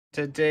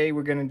Today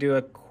we're going to do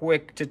a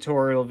quick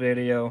tutorial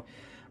video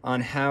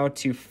on how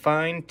to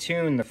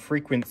fine-tune the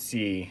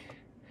frequency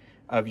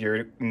of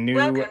your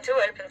new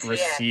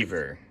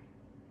receiver.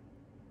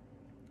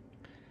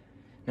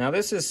 Now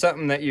this is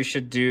something that you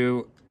should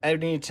do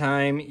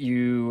anytime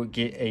you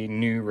get a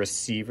new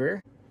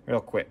receiver. Real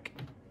quick,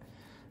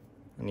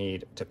 I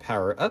need to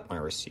power up my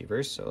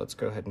receiver, so let's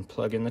go ahead and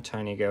plug in the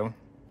TinyGo.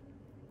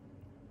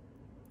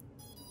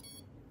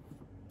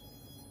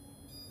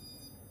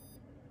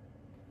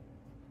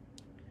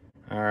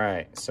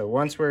 Alright, so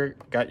once we're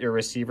got your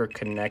receiver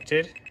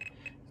connected,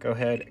 go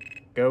ahead,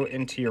 go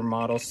into your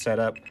model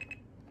setup,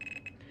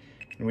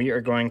 and we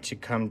are going to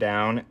come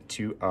down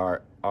to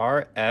our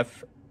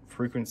RF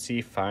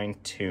frequency fine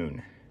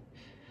tune.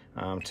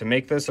 To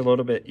make this a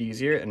little bit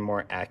easier and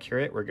more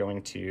accurate, we're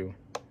going to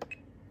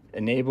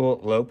enable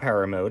low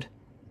power mode,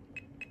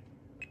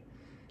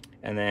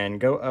 and then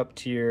go up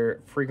to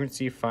your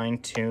frequency fine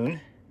tune,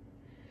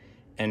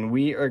 and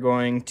we are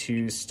going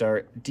to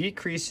start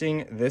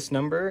decreasing this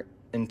number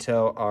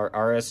until our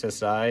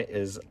RSSI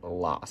is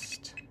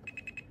lost.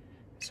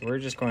 So we're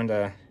just going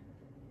to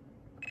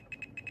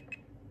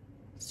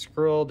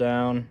scroll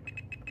down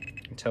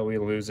until we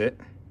lose it.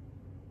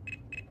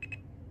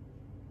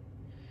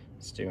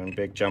 It's doing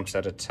big jumps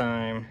at a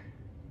time.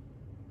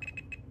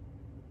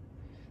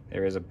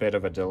 There is a bit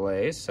of a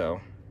delay, so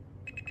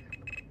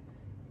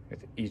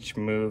with each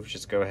move,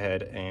 just go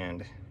ahead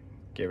and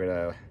give it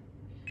a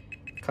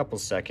couple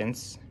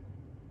seconds.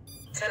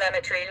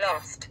 Telemetry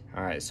lost.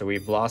 All right, so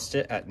we've lost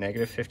it at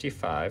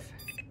 -55.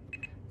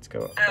 Let's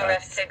go RF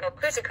back. signal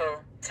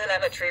critical.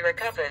 Telemetry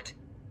recovered.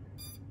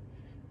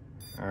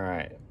 All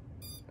right,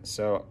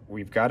 so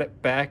we've got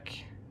it back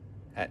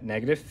at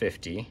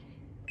 -50,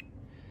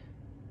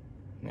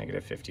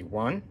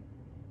 -51,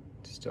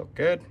 still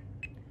good,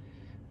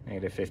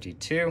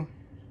 -52,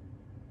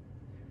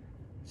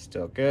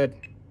 still good,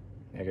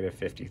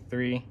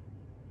 -53.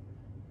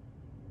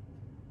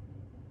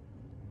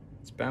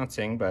 It's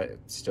bouncing, but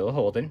it's still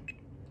holding.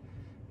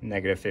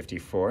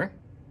 -54.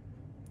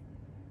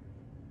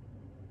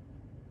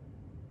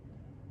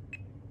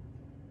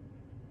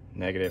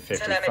 -55.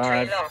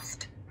 Telemetry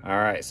lost. All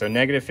right, so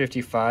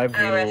 -55, we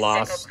RF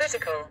lost. signal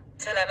critical.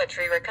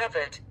 Telemetry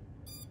recovered.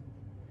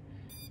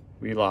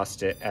 We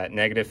lost it at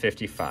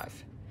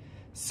 -55.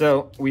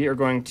 So we are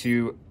going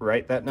to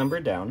write that number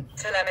down.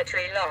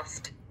 Telemetry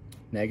lost.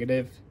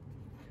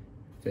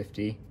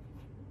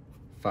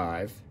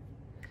 -55.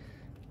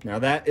 Now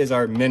that is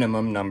our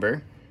minimum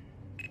number.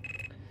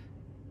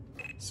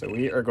 So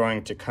we are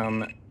going to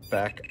come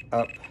back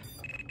up.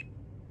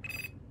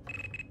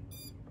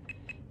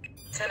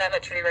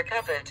 Telemetry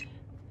recovered.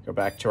 Go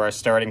back to our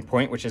starting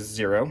point, which is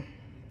 0.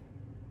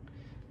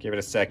 Give it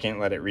a second,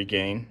 let it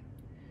regain.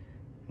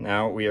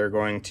 Now we are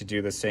going to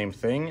do the same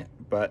thing,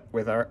 but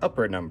with our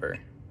upper number.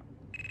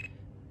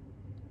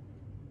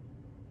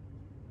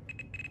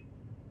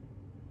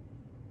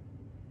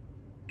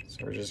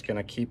 So we're just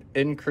gonna keep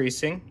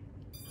increasing.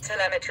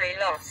 Telemetry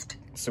lost.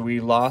 So we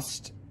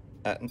lost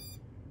at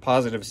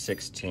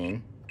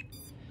 +16.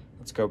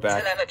 Let's go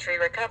back. Telemetry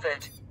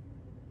recovered.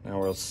 Now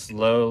we'll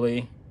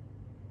slowly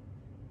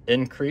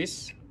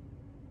increase.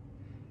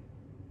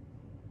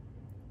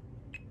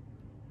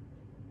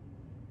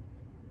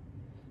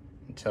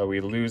 Until we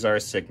lose our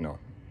signal.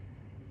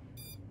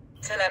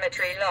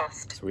 Telemetry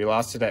lost. So we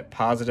lost it at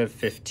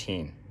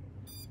 +15.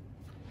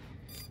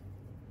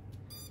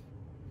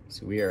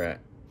 So we are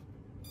at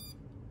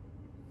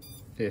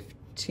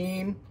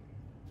 15.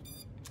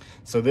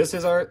 So this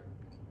is our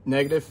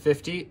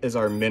 -50 is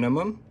our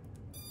minimum,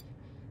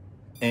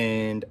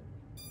 and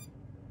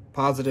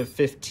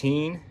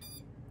 +15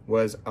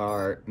 was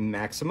our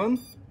maximum.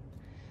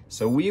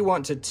 So we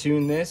want to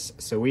tune this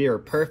so we are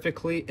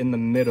perfectly in the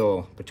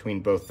middle between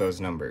both those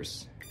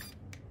numbers.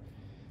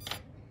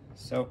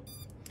 So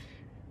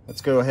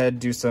let's go ahead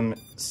and do some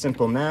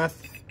simple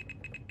math.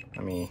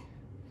 Let me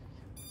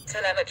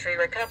Telemetry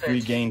recovered.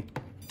 regain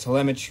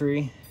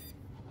telemetry.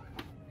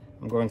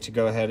 I'm going to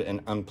go ahead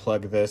and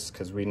unplug this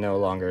because we no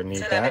longer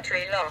need that.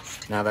 Telemetry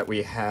lost. Now that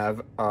we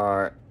have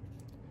our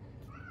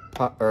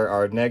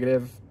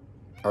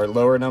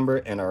lower number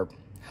and our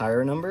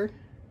higher number.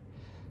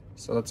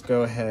 So let's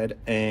go ahead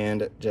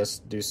and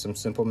just do some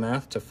simple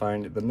math to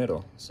find the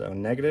middle. So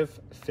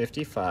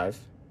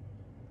 -55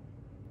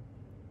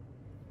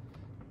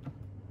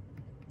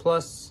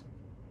 plus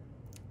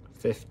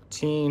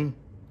 15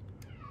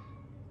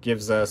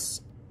 gives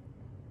us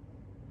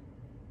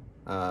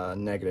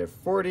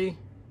 -40.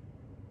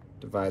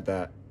 Divide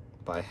that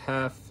by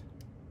half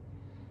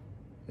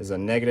is a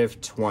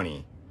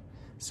 -20.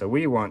 So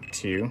we want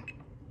to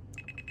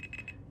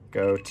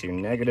go to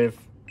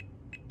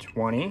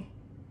 -20.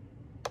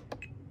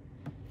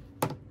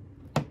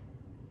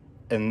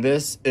 And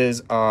this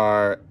is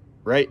our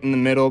right in the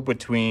middle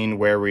between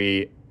where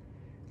we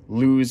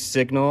lose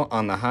signal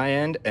on the high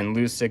end and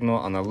lose signal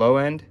on the low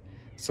end.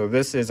 So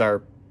this is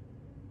our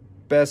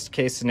best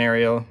case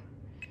scenario.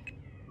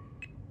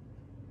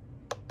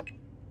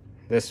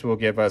 This will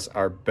give us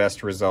our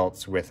best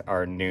results with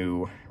our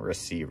new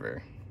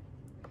receiver.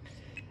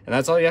 And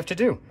that's all you have to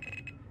do.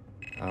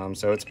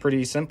 So it's a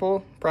pretty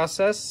simple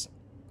process,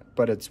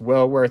 but it's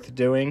well worth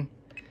doing.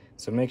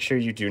 So make sure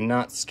you do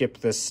not skip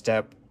this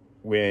step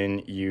when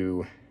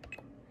you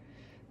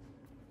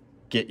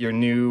get your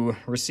new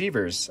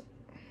receivers.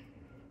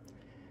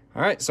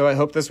 All right, so I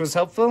hope this was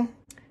helpful,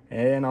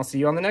 and I'll see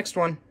you on the next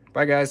one.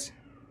 Bye, guys.